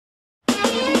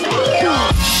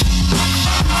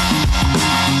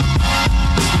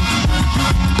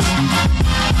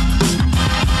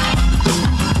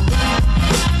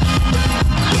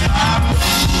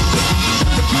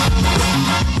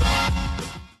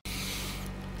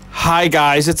Hi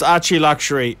guys, it's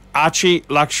ArchieLuxury.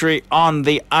 ArchieLuxury on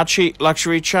the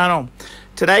ArchieLuxury channel.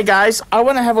 Today guys, I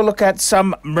want to have a look at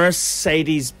some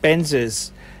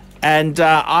Mercedes-Benzes. And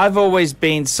I've always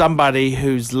been somebody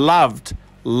who's loved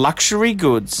luxury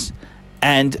goods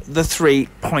and the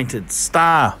three-pointed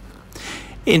star.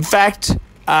 In fact,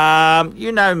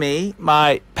 you know me,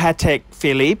 my Patek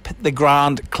Philippe, the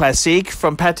Grand Classique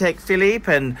from Patek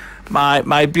Philippe, and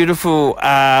my beautiful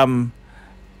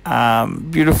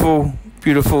beautiful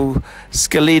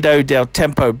Scalido del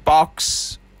Tempo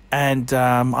box, and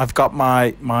I've got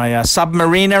my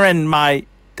Submariner and my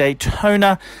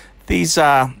Daytona. These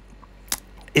are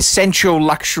essential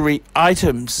luxury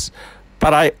items,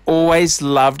 but I always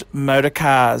loved motor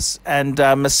cars, and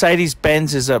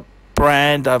Mercedes-Benz is a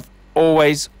brand I've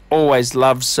always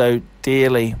loved so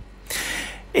dearly.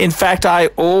 In fact, I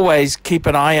always keep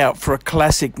an eye out for a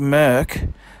classic Merc.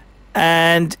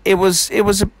 And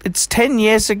it's 10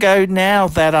 years ago now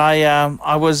that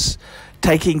I was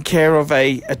taking care of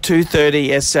a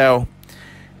 230 SL.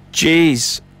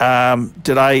 Geez,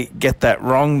 did I get that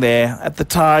wrong there? At the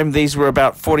time, these were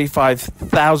about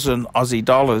 45,000 Aussie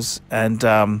dollars, and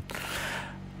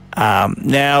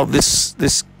now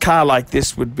this car like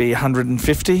this would be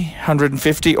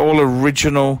 150, all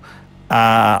original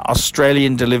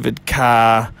Australian delivered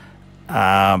car.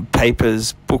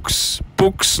 Papers, books,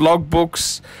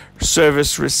 logbooks,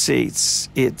 service receipts.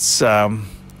 It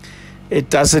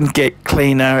doesn't get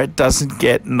cleaner, it doesn't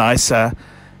get nicer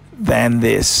than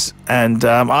this. And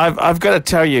I've got to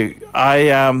tell you,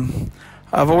 I've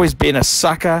always been a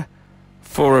sucker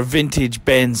for a vintage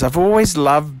Benz. I've always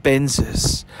loved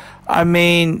Benzes. I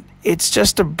mean, it's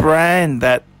just a brand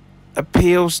that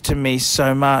appeals to me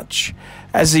so much.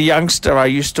 As a youngster, I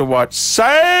used to watch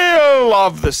Sale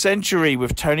of the Century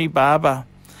with Tony Barber,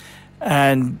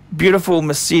 and beautiful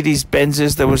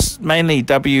Mercedes-Benzes. There was mainly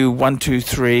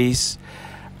W123s.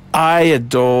 I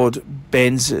adored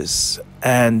Benzes,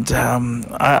 and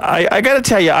I got to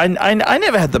tell you, I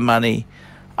never had the money.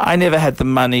 I never had the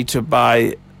money to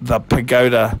buy the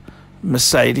Pagoda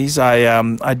Mercedes.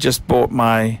 I just bought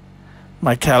my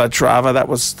Calatrava. That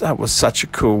was such a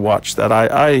cool watch that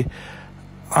I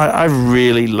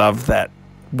really loved that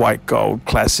white gold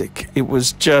classic. It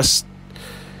was just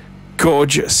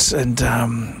gorgeous, and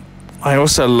I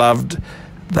also loved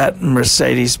that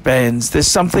Mercedes-Benz. There's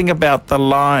something about the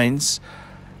lines.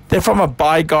 They're from a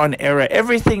bygone era.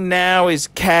 Everything now is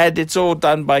CAD. It's all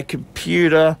done by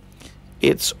computer.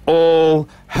 It's all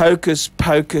hocus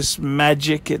pocus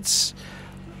magic. It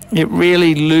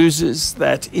really loses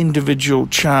that individual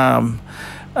charm.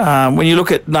 When you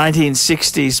look at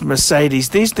 1960s Mercedes,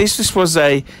 this was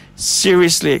a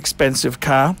seriously expensive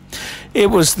car. It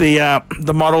was the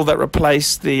model that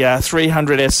replaced the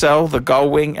 300 SL, the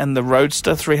Gullwing, and the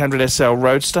Roadster, 300 SL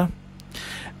Roadster.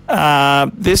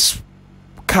 This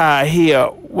car here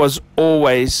was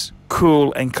always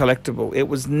cool and collectible. It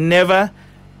was never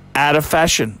out of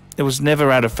fashion. It was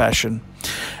never out of fashion.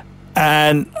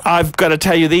 And I've got to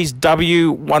tell you, these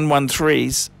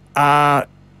W113s are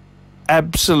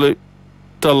absolute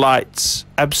delights.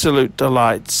 They're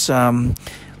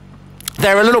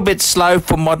a little bit slow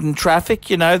for modern traffic.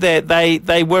 You know,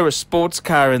 they were a sports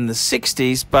car in the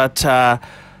 60s, but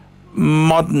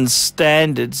modern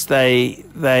standards, they're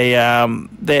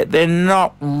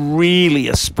not really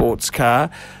a sports car.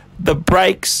 The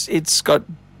brakes, it's got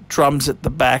drums at the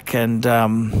back and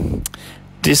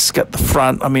disc at the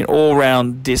front. I mean,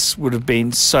 all-round discs would have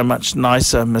been so much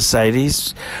nicer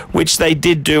Mercedes, which they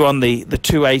did do on the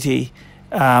 280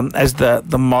 as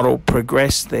the model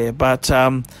progressed there. But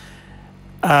they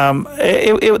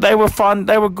were fun.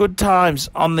 They were good times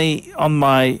on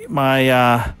my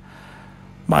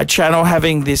channel,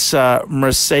 having this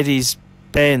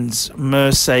Mercedes-Benz,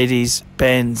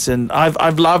 and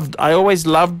I always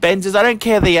loved Benzes. I don't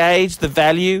care the age, the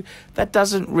value, that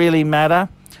doesn't really matter.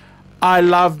 I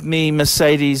love me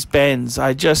Mercedes-Benz.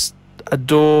 I just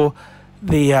adore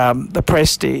the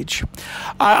prestige.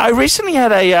 I recently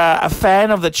had a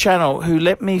fan of the channel who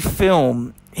let me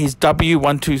film his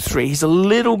W123. He's a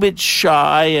little bit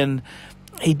shy, and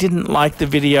he didn't like the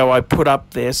video I put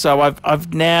up there. So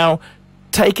I've now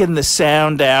taken the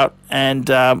sound out, and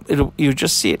you'll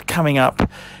just see it coming up.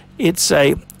 It's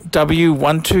a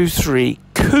W123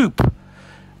 Coupe.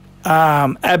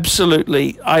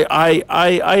 Absolutely,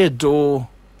 I adore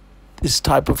this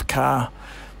type of car.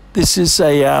 This is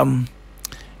a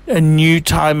new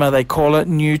timer, they call it,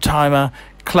 new timer,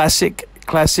 classic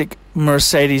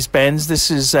Mercedes-Benz.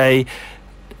 This is a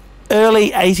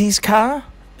early 80s car,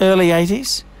 early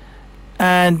 80s,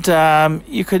 and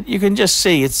you can just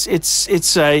see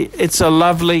it's a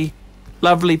lovely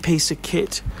lovely piece of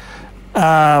kit.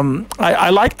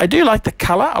 I do like the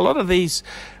colour. A lot of these,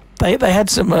 they had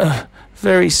some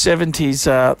very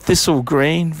 70s thistle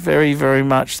green. Very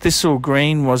much thistle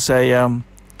green was a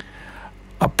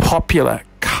popular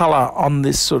colour on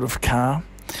this sort of car.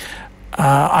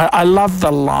 I love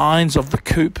the lines of the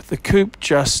coupe. The coupe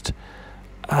just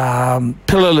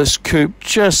pillarless coupe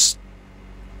just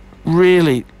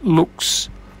really looks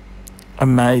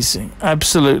amazing,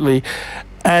 absolutely.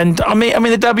 And I mean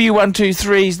the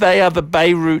W123s, they are the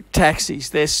Beirut taxis.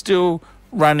 They're still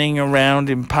running around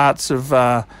in parts of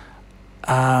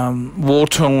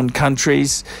war-torn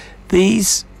countries.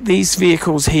 These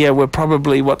vehicles here were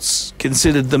probably what's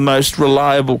considered the most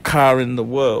reliable car in the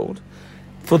world,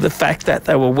 for the fact that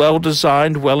they were well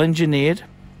designed, well engineered.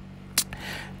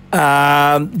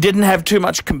 Didn't have too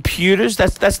much computers.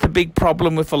 That's the big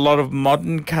problem with a lot of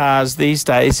modern cars these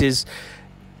days, is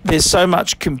there's so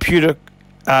much computer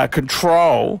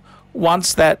control.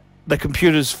 Once that the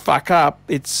computers fuck up,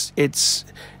 it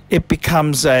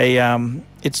becomes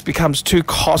too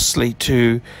costly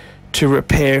to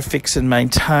repair, fix, and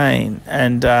maintain.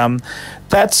 And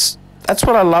that's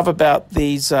what I love about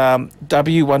these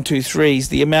W123s.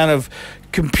 The amount of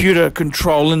computer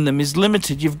control in them is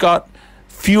limited. You've got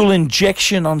fuel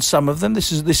injection on some of them.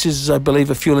 This is I believe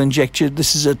a fuel injection.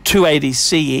 This is a 280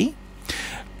 CE,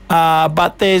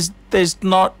 but there's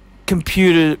not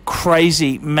computer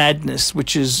crazy madness,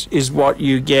 which is what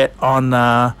you get on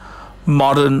all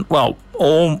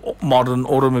modern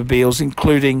automobiles,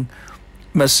 including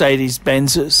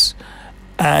MERCEDES-BENZes.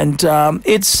 And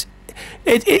it's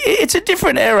a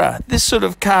different era. This sort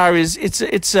of car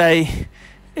it's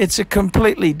a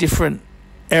completely different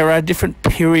era, different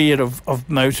period of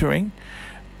motoring.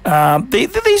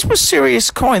 These were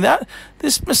serious coin.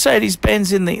 This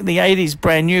Mercedes-Benz in the 80s,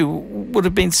 brand new, would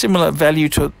have been similar value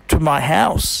to my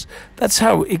house. That's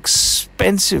how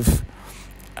expensive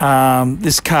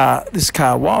this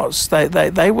car was.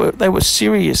 They were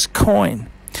serious coin,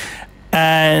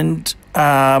 and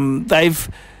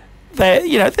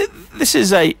this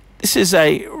is a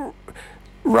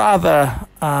rather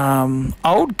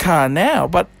old car now,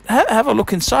 but have a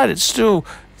look inside. It's still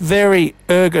very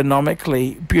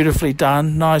ergonomically beautifully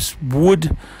done. Nice wood,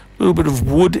 a little bit of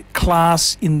wood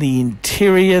class in the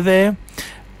interior there.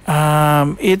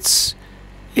 It's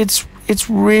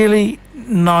really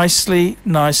nicely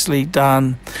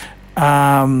done.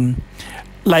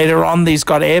 Later on, these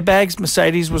got airbags.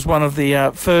 Mercedes was one of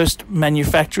the first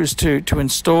manufacturers to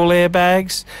install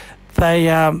airbags. They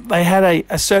had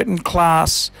a certain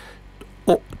class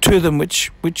to them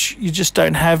which you just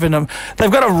don't have in them.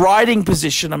 They've got a riding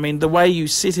position. I mean, the way you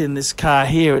sit in this car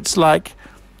here, it's like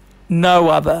no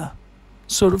other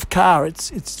sort of car.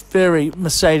 It's very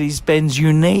Mercedes-Benz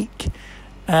unique,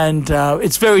 and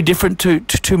it's very different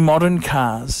to modern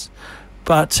cars.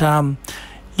 But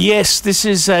yes, this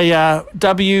is a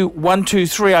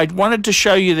W123. I wanted to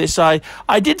show you this. I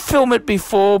did film it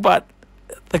before, but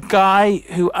the guy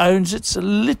who owns it's a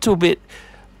little bit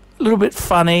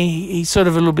funny. He's sort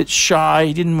of a little bit shy.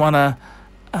 He didn't want to.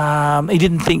 He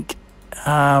didn't think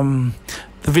the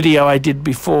video I did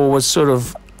before was sort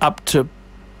of up to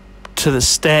the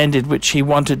standard which he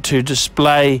wanted to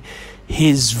display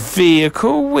his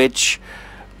vehicle, which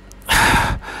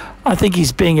I think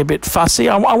he's being a bit fussy.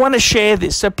 I want to share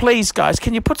this, so please, guys,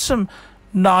 can you put some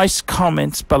nice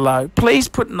comments below? Please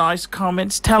put nice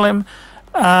comments. Tell him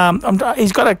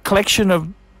he's got a collection of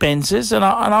Benzes, and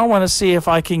I want to see if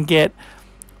I can get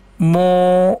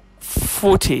more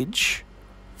footage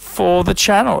for the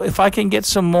channel. If I can get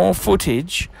some more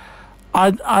footage,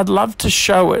 I'd love to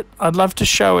show it. I'd love to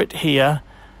show it here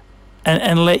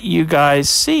and let you guys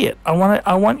see it.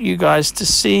 I want you guys to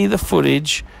see the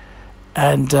footage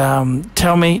and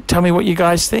tell me what you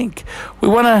guys think. We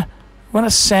want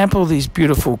to sample these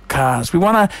beautiful cars. We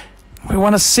want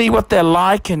to see what they're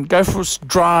like and go for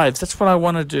drives. That's what I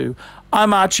want to do.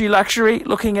 I'm ArchieLuxury,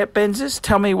 looking at Benzes.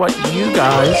 Tell me what you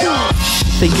guys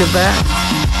think of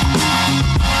that.